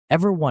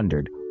Ever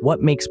wondered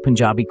what makes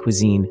Punjabi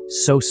cuisine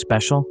so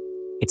special?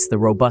 It's the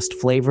robust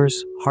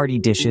flavors, hearty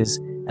dishes,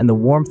 and the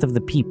warmth of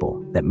the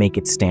people that make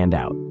it stand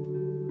out.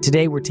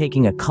 Today we're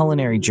taking a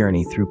culinary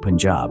journey through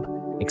Punjab,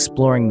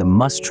 exploring the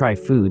must-try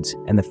foods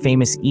and the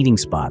famous eating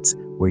spots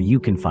where you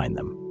can find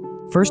them.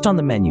 First on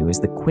the menu is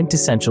the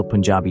quintessential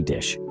Punjabi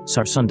dish,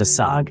 sarson da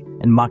saag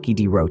and maki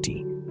di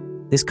roti.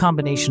 This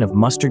combination of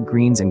mustard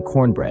greens and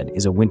cornbread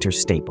is a winter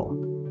staple.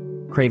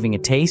 Craving a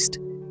taste?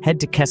 Head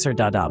to Kesar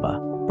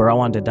Dadaba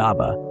Barawan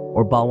Dadaba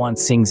or Balwan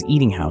Singh's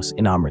eating house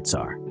in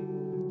Amritsar.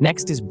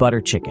 Next is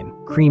butter chicken,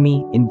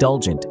 creamy,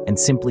 indulgent, and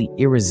simply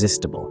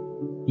irresistible.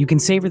 You can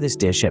savor this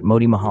dish at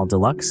Mahal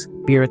Deluxe,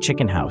 Bira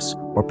Chicken House,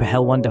 or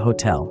Pahelwanda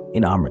Hotel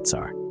in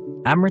Amritsar.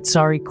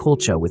 Amritsari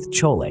kulcha with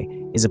chole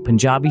is a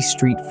Punjabi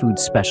street food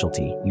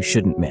specialty you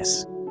shouldn't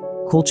miss.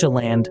 Kulcha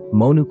Land,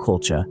 Monu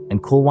Kulcha,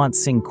 and Kulwant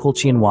Singh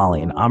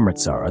Kulchianwala in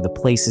Amritsar are the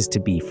places to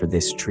be for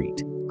this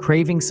treat.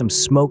 Craving some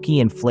smoky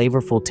and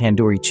flavorful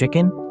tandoori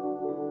chicken?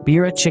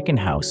 Bira Chicken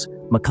House,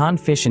 Makan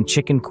Fish and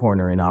Chicken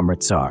Corner in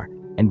Amritsar,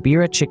 and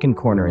Bira Chicken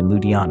Corner in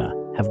Ludhiana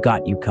have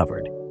got you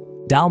covered.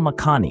 Dal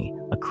Makhani,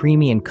 a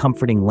creamy and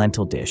comforting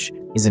lentil dish,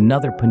 is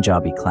another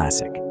Punjabi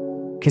classic.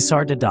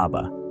 Kesar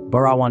Dadaba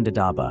Barawan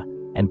Dadaba,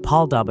 and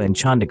Pal Daba in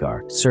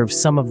Chandigarh serve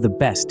some of the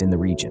best in the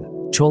region.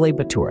 Chole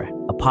Bhature,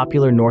 a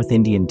popular North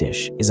Indian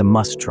dish, is a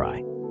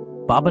must-try.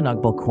 Baba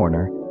Nagbal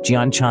Corner,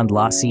 Jianchan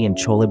Lassi and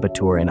Chole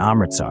Bhature in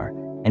Amritsar,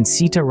 and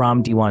Sita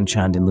Ram Diwan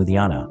Chand in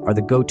Ludhiana are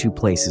the go-to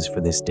places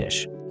for this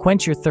dish.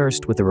 Quench your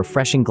thirst with a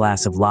refreshing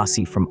glass of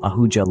lassi from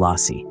Ahuja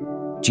Lassi,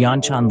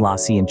 Jianchan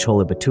Lassi and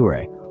Chole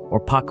Bhature, or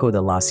Paco da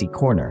Lassi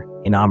Corner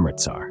in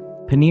Amritsar.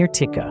 Paneer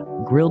Tikka,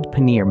 grilled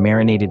paneer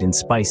marinated in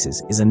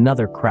spices, is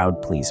another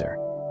crowd pleaser.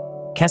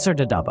 Kesar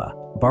Dadaba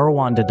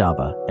Barawan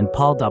Dadaba, and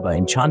Pal Daba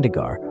in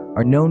Chandigarh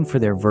are known for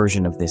their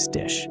version of this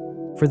dish.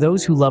 For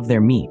those who love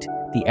their meat,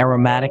 the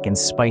aromatic and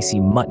spicy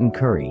mutton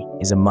curry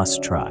is a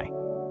must-try.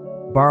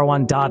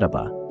 Barawan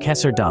Dadaba,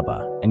 Kesar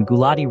Daba, and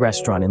Gulati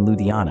restaurant in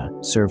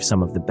Ludhiana serve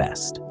some of the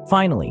best.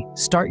 Finally,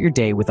 start your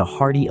day with a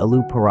hearty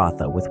aloo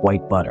paratha with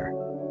white butter.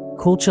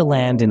 Kulcha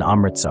Land in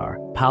Amritsar,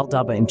 Pal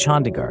Daba in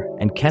Chandigarh,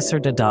 and Kesar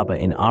Dadaba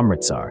in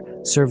Amritsar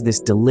serve this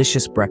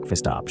delicious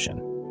breakfast option.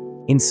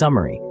 In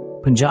summary,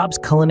 Punjab's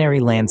culinary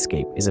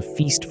landscape is a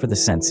feast for the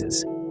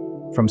senses.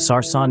 From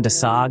sarson da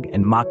saag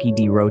and maki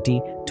di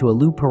roti to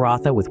aloo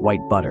paratha with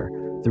white butter,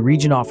 the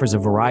region offers a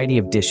variety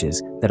of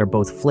dishes that are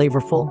both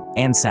flavorful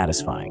and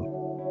satisfying.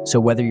 So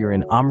whether you're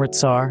in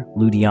Amritsar,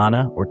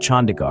 Ludhiana, or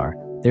Chandigarh,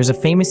 there's a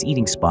famous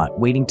eating spot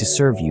waiting to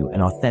serve you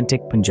an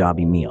authentic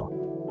Punjabi meal.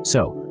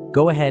 So,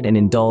 go ahead and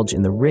indulge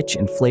in the rich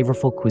and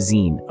flavorful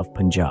cuisine of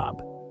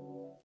Punjab.